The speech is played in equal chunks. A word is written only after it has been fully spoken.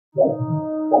Hello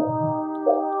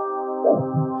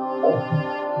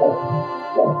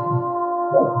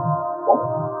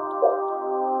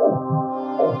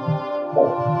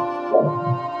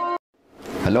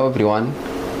everyone,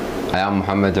 I am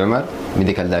Muhammad Umar,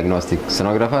 medical diagnostic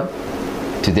sonographer.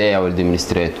 Today I will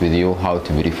demonstrate with you how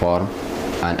to perform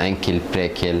an ankle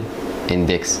brachial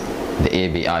index, the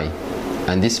ABI.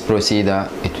 And this procedure,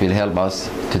 it will help us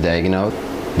to diagnose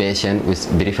patient with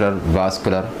peripheral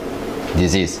vascular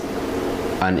disease.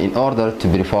 And in order to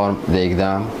perform the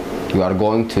exam, you are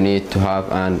going to need to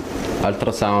have an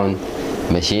ultrasound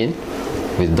machine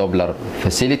with Doppler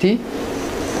facility.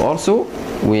 Also,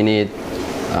 we need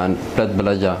and blood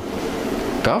pressure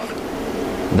cuff.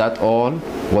 That's all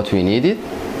what we needed.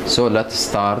 So let's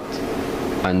start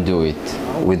and do it.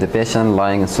 With the patient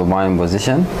lying in supine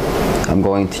position, I'm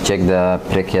going to check the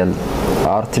brachial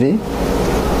artery.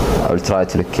 I will try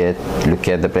to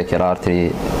locate the brachial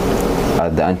artery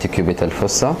at the antecubital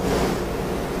fossa.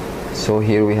 So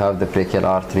here we have the brachial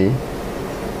artery.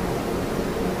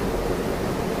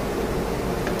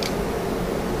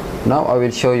 Now I will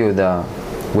show you the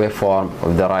waveform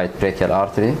of the right brachial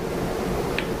artery.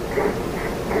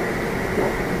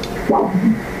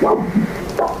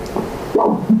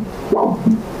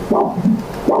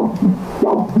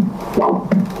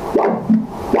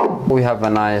 We have a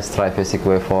nice triphasic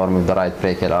waveform of the right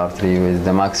brachial artery with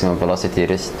the maximum velocity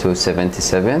reached to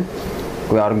 77.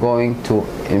 We are going to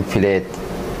inflate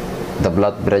the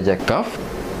blood pressure cuff.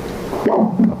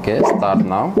 Okay, start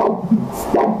now.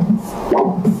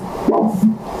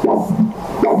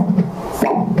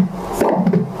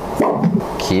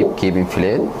 Keep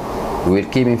inflate. We will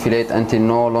keep inflate until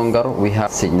no longer we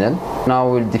have signal.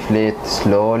 Now we'll deflate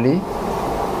slowly.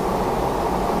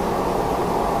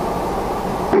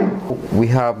 We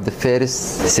have the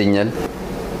first signal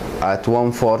at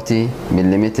 140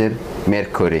 millimeter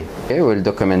mercury. Okay, we'll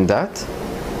document that.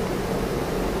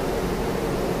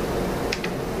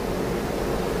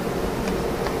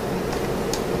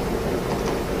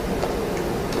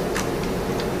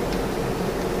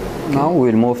 Now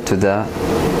we'll move to the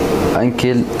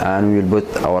ankle and we'll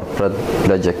put our blood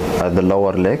pressure at the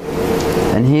lower leg.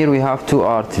 And here we have two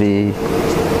arteries,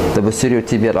 the posterior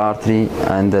tibial artery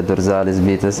and the dorsalis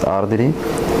beatus artery.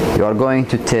 You are going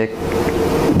to take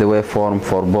the waveform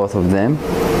for both of them,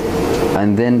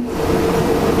 and then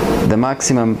the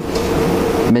maximum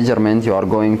measurement you are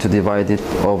going to divide it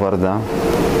over the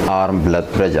arm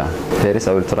blood pressure. First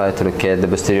I will try to locate the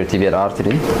posterior tibial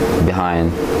artery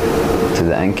behind to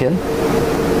the ankle.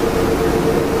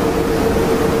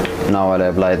 Now I'll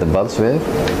apply the pulse wave.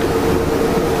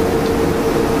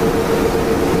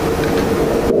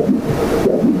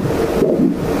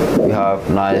 We have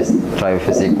nice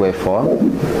triphasic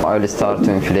waveform. I will start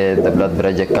to inflate the blood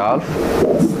pressure cuff.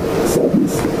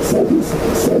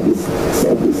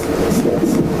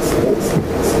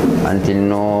 Until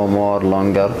no more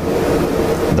longer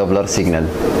Doppler signal.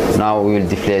 Now we will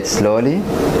deflate slowly.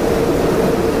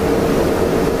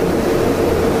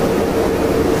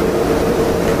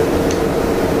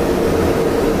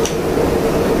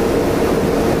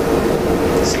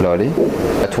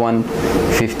 At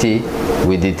 150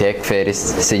 we detect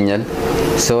first signal,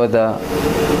 so the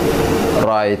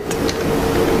right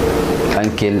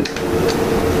ankle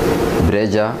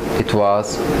pressure it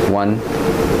was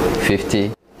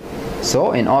 150.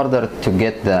 So in order to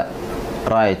get the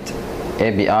right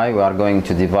ABI, we are going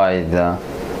to divide the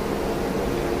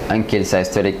ankle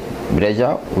systolic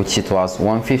pressure, which it was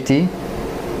 150,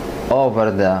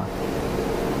 over the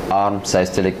arm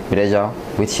systolic pressure,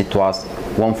 which it was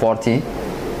 140,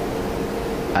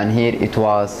 and here it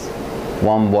was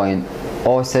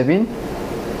 1.07,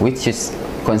 which is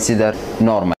considered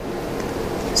normal.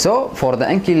 So for the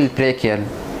ankle brachial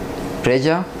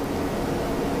pressure,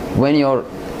 when your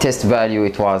test value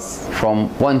it was from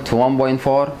 1 to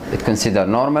 1.4, it considered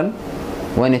normal.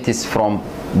 When it is from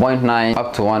 0.9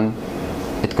 up to 1,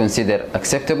 it considered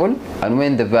acceptable. And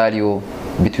when the value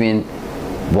between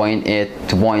 0.8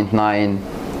 to 0.9,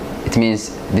 it means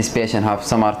this patient have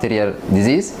some arterial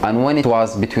disease. And when it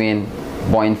was between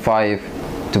 0.5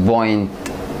 to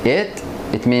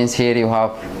 0.8, it means here you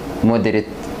have moderate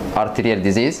arterial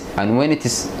disease. And when it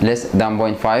is less than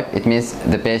 0.5, it means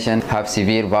the patient have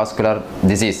severe vascular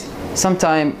disease.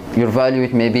 Sometimes your value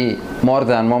it may be more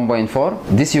than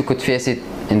 1.4. This you could face it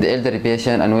in the elderly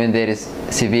patient, and when there is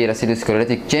severe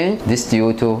atherosclerotic change, this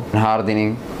due to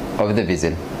hardening of the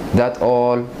vessel. That's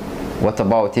all what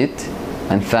about it,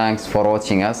 and thanks for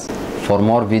watching us. For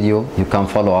more video you can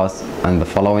follow us on the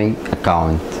following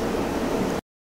account.